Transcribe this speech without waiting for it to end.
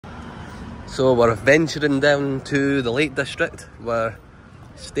So we're venturing down to the Lake District. We're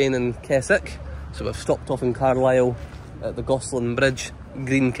staying in Keswick, so we've stopped off in Carlisle at the Gosselin Bridge,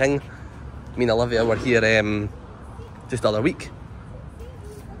 Greene King. Me and Olivia were here just the other week.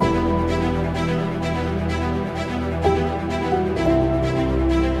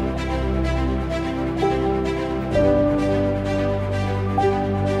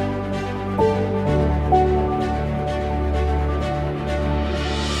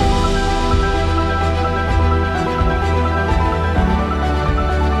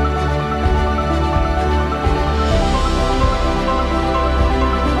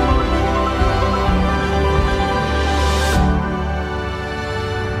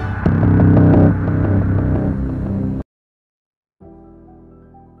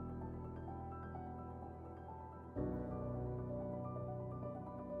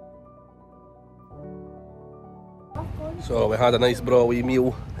 So we had a nice broadway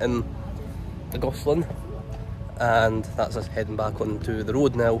meal in the Gosselin, and that's us heading back onto the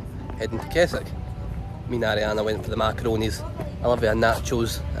road now, heading to Keswick. Me and Ariana went for the macaronis, Olivia had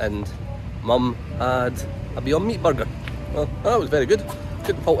nachos, and Mum had a Beyond Meat burger. Well, that was very good.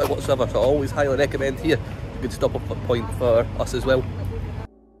 Couldn't fault it whatsoever, so I always highly recommend here. Good stop off point for us as well.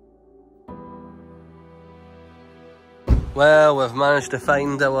 Well, we've managed to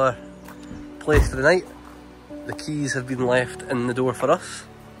find our place for the night. The keys have been left in the door for us.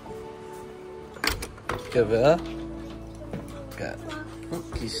 Give it a... Get it. Oh,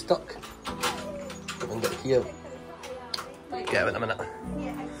 key's stuck. I'll get the key out. Get it in a minute.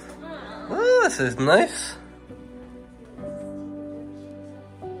 Oh, this is nice.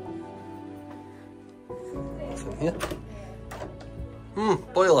 What's in here?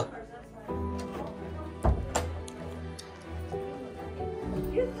 Boiler.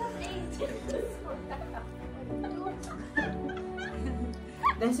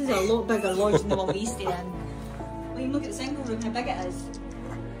 This is a lot bigger lodge than the one we stay in. Well, you can look at the single room, how big it is.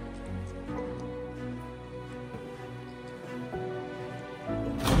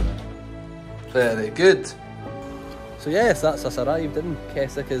 Very good. So yes, that's us arrived in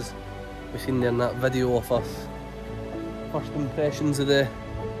Keswick, as we've seen there in that video of us. First impressions of the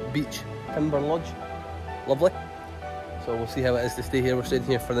beach timber lodge. Lovely. So we'll see how it is to stay here. We're staying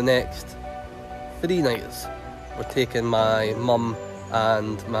here for the next 3 nights. We're taking my mum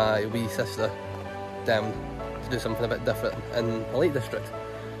and my wee sister down to do something a bit different in the Lake District.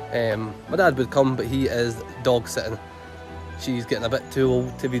 My dad would come, but he is dog sitting. She's getting a bit too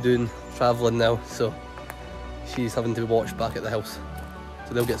old to be doing travelling now, so she's having to be watched back at the house.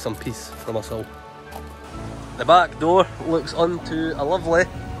 So they'll get some peace from us all. The back door looks onto a lovely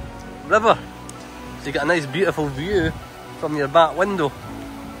river. So you get a nice beautiful view from your back window.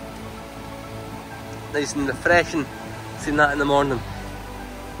 Nice and refreshing, seeing that in the morning.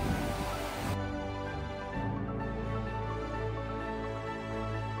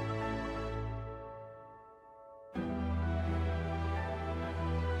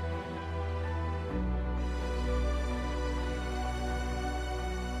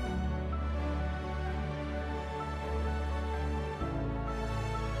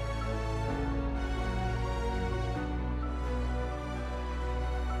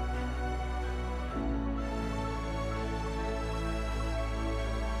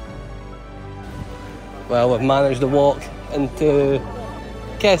 Well, we've managed to walk into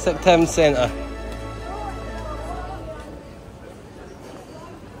Keswick Town Centre.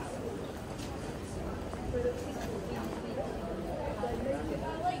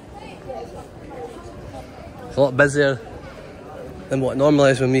 It's a lot busier than what it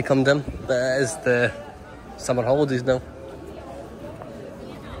normally is when we come down, but it is the summer holidays now.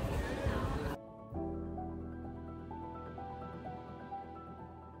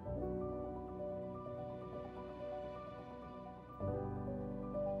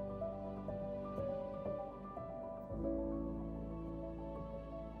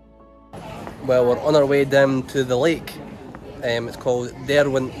 Well, we're on our way down to the lake. It's called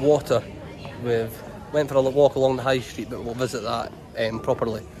Derwent Water. We've went for a walk along the high street, but we'll visit that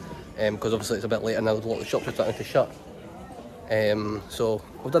properly, because obviously it's a bit later now. A lot of the shops are starting to shut. So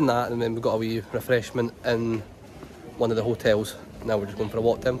we've done that, and then we've got a wee refreshment in one of the hotels. Now we're just going for a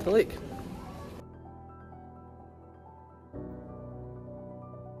walk down to the lake.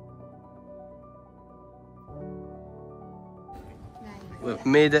 We've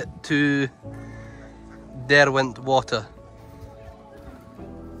made it to Derwent Water.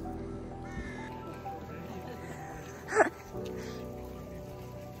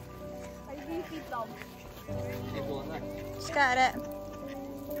 Just got it.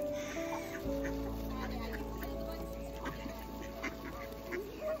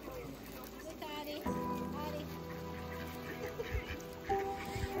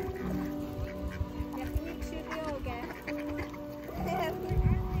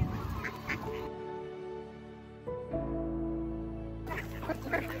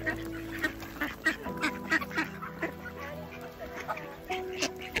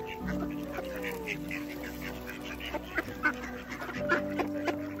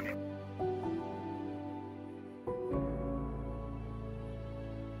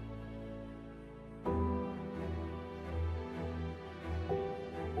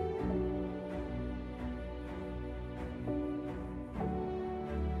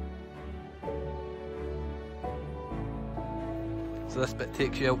 So this bit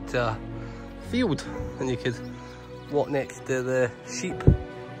takes you out to a field and you could walk next to the sheep.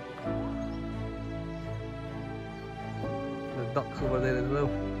 There's ducks over there as well.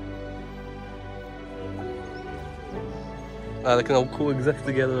 They can all coexist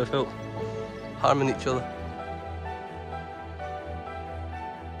together without harming each other.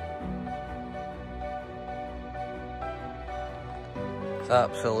 It's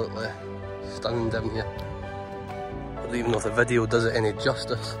absolutely stunning down here. I don't even know if the video does it any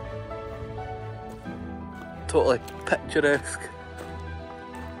justice. Totally picturesque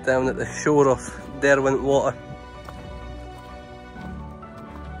down at the shore of Derwent Water.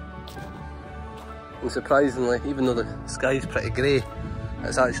 And surprisingly, even though the sky's pretty grey,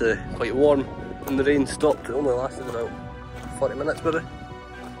 it's actually quite warm and the rain stopped. It only lasted about 40 minutes maybe.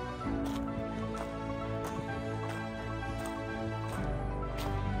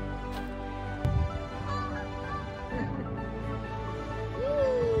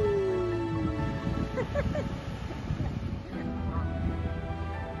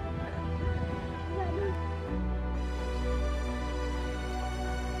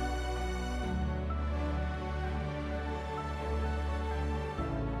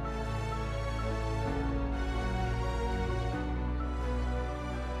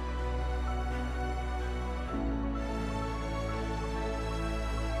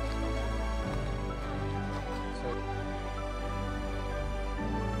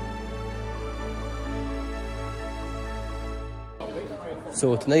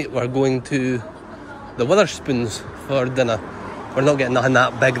 So tonight we're going to the Witherspoons for dinner. We're not getting nothing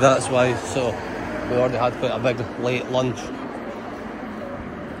that big, that's why, so we already had quite a big late lunch.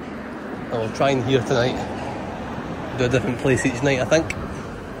 And we'll try and here tonight, do a different place each night I think.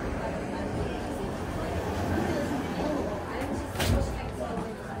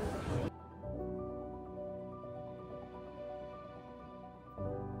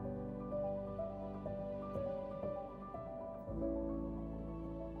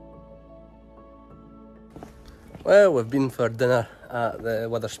 Well, we've been for dinner at the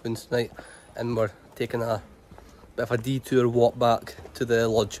Witherspoons tonight and we're taking a bit of a detour walk back to the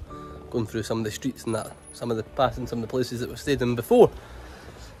lodge, going through some of the streets and that, passing some of the places that we've stayed in before.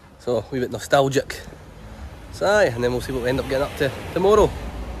 So a wee bit nostalgic. So aye, and then we'll see what we end up getting up to tomorrow.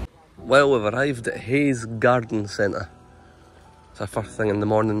 Well, we've arrived at Hayes Garden Centre. It's our first thing in the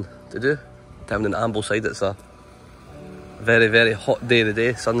morning to do. Down in Ambleside, it's a very, very hot day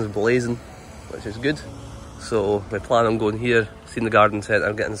today. Sun's blazing, which is good. So we plan on going here, seeing the garden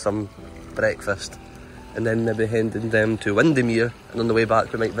centre, getting some breakfast, and then maybe heading them to Windermere, and on the way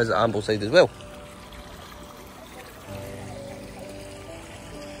back we might visit Ambleside as well.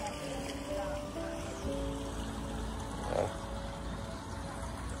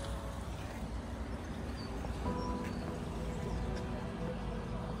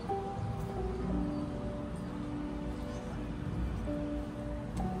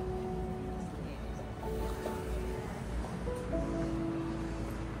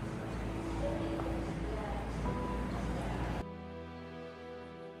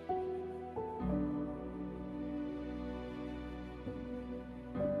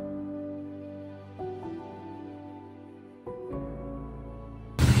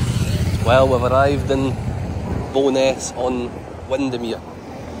 Well, we've arrived in Bowness on Windermere.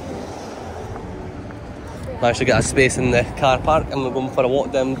 Managed to get a space in the car park and we're going for a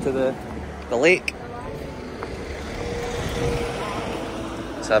walk down to the lake.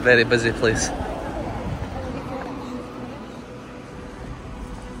 It's a very busy place.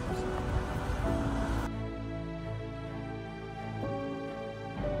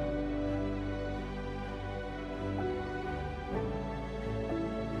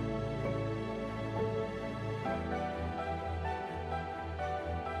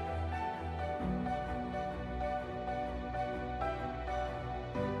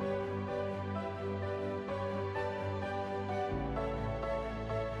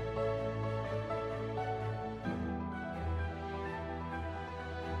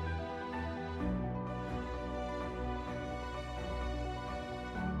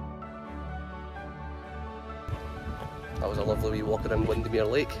 That was a lovely wee walk around Windermere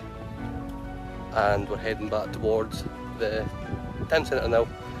Lake, and we're heading back towards the town centre now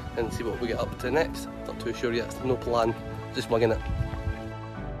and see what we get up to next. Not too sure yet, no plan, just mugging it.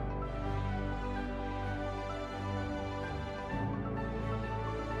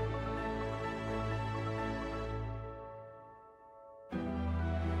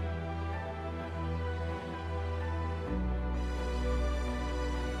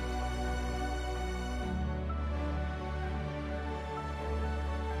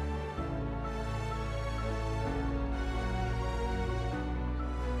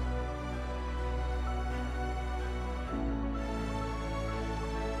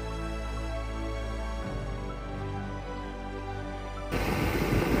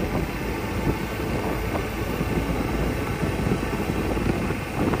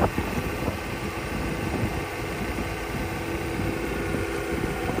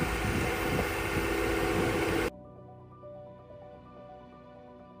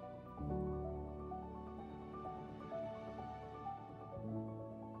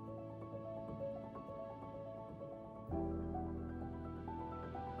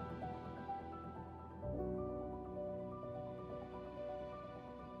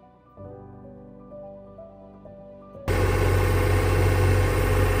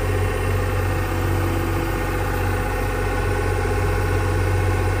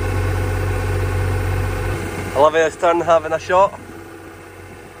 Olivia's turn having a shot.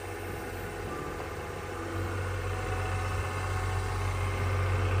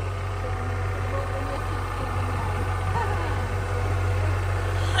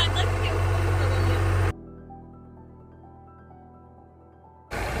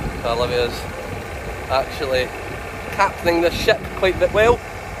 Olivia's actually captaining this ship quite a bit well.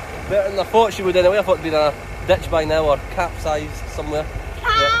 Better than I thought she would anyway. I thought it'd been a ditch by now or capsized somewhere.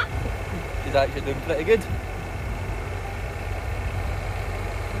 But she's actually doing pretty good.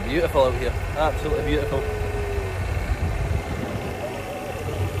 Beautiful out here, absolutely beautiful.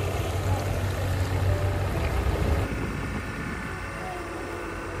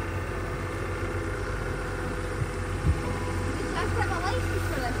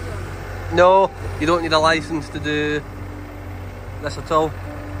 No, you don't need a licence to do this at all.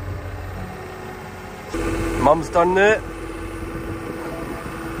 Mum's done it.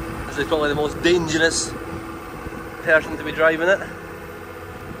 This is probably the most dangerous person to be driving it.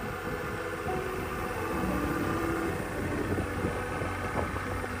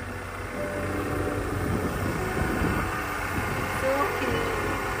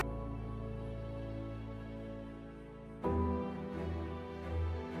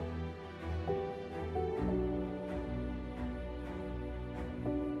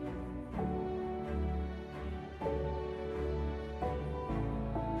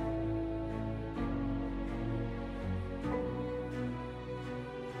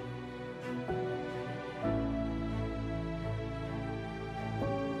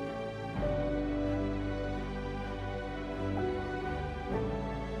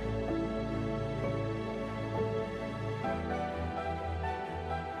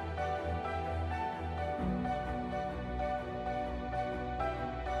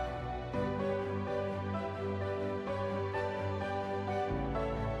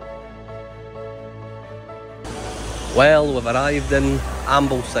 Well, we've arrived in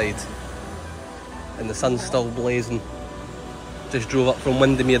Ambleside and the sun's still blazing. Just drove up from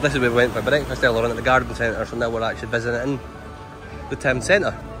Windermere. This is where we went for breakfast earlier on at the garden centre, so now we're actually visiting the town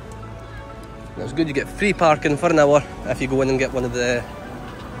centre. And it's good, you get free parking for an hour if you go in and get one of the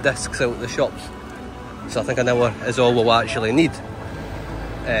discs out of the shops. So I think an hour is all we'll actually need,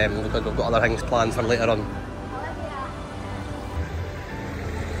 because we've got other things planned for later on.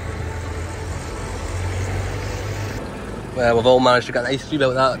 We've all managed to get an ice cream out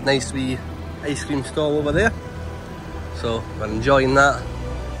of that nice wee ice cream stall over there. So we're enjoying that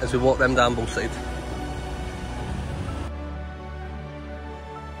as we walk round Ambleside.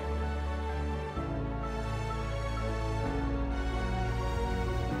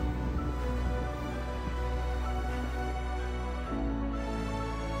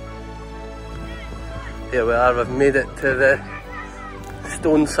 Here we are, we've made it to the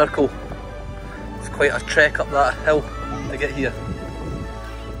stone circle. It's quite a trek up that hill to get here.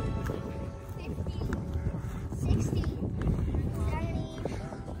 50, 60, 70,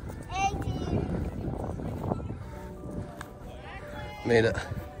 80. Made it.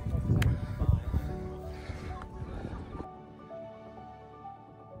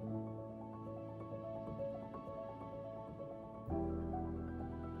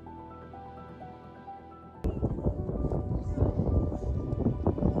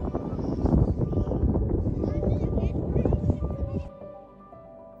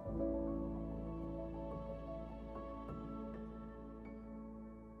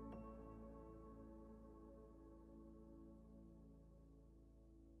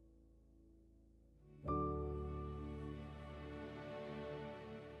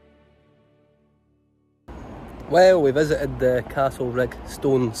 Well, we visited the Castlerigg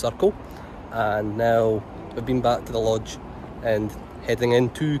Stone Circle and now we've been back to the lodge and heading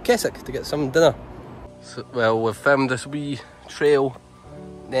into Keswick to get some dinner. So, well, we've found this wee trail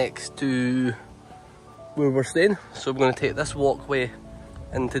next to where we're staying, so we're going to take this walkway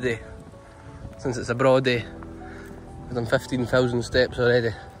in today. Since it's a broad day, we've done 15,000 steps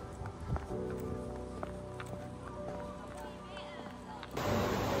already.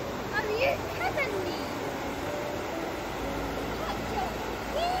 Are you kidding me?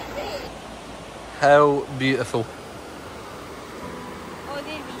 That's crazy. How beautiful. Oh,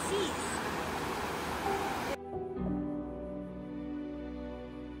 there we see.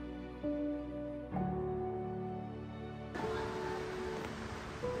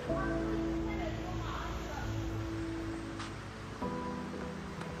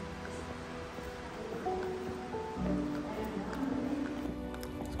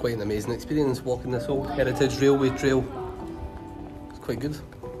 It's quite an amazing experience walking this old heritage railway trail. It's quite good.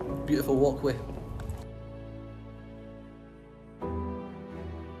 Beautiful walkway.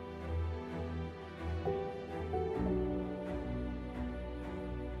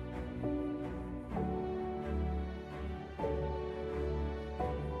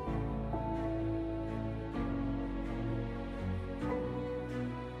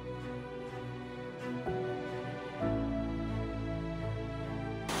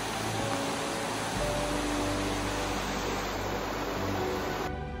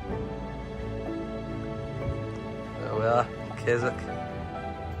 There we are, Keswick.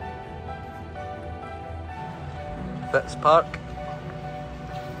 Fitz Park.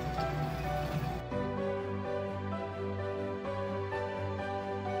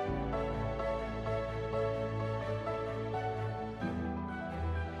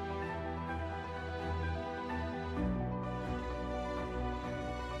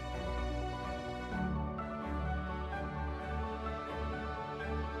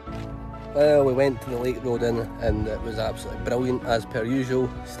 Well, we went to the Lake Road Inn and it was absolutely brilliant as per usual.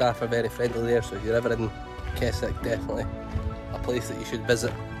 Staff are very friendly there, so if you're ever in Keswick, definitely a place that you should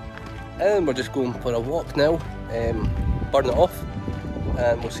visit. And we're just going for a walk now, burn it off,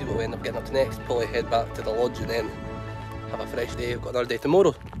 and we'll see what we end up getting up to next. Probably head back to the lodge and then have a fresh day. We've got another day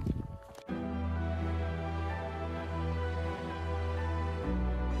tomorrow.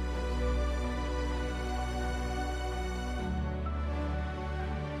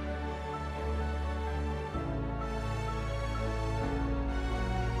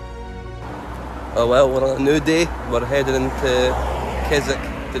 Oh well, we're on a new day. We're heading into Keswick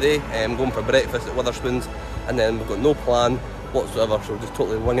today. Going for breakfast at Witherspoon's, and then we've got no plan whatsoever, so we're just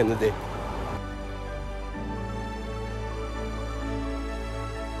totally winging the day.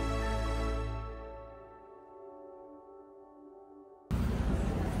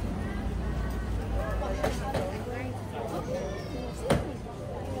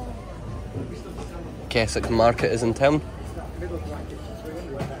 Keswick Market is in town.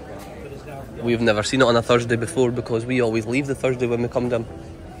 We've never seen it on a Thursday before because we always leave the Thursday when we come down.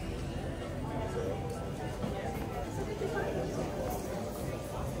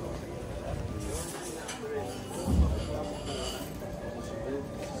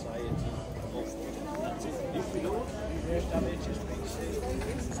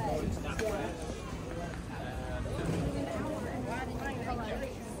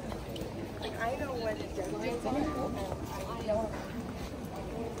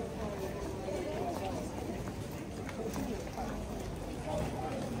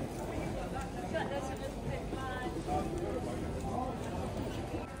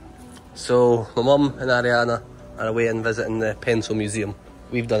 So my mum and Ariana are away and visiting the Pencil Museum.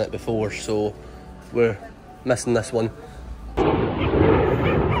 We've done it before, so we're missing this one.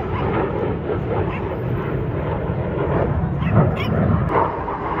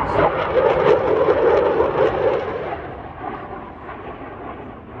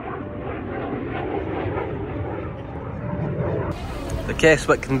 The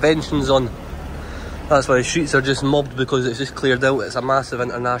Keswick Convention's on. That's why the streets are just mobbed, because it's just cleared out. It's a massive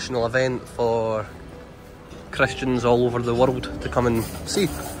international event for Christians all over the world to come and see.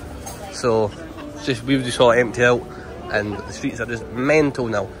 So we've just saw it empty out and the streets are just mental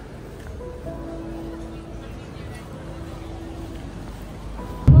now.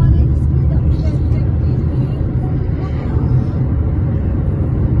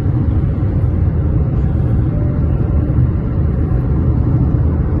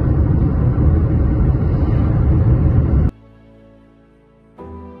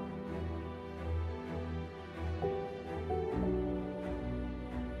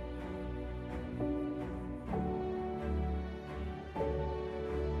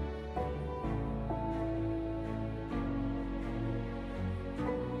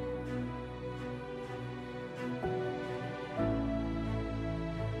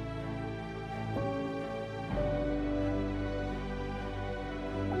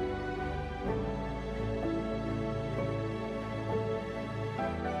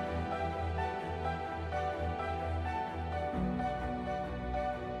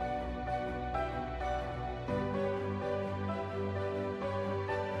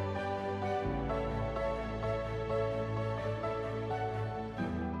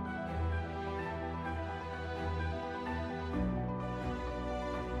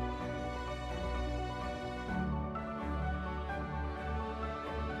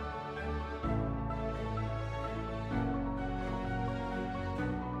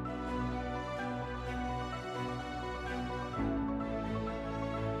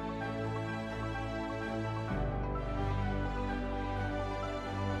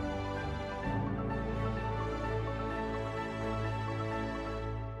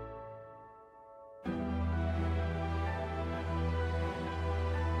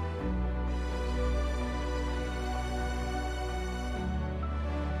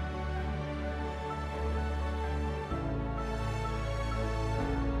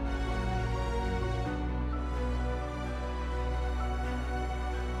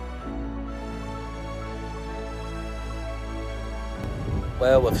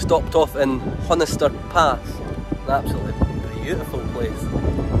 Well, we've stopped off in Honister Pass, an absolutely beautiful place.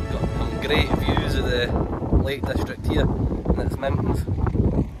 Got some great views of the Lake District here and its mountains.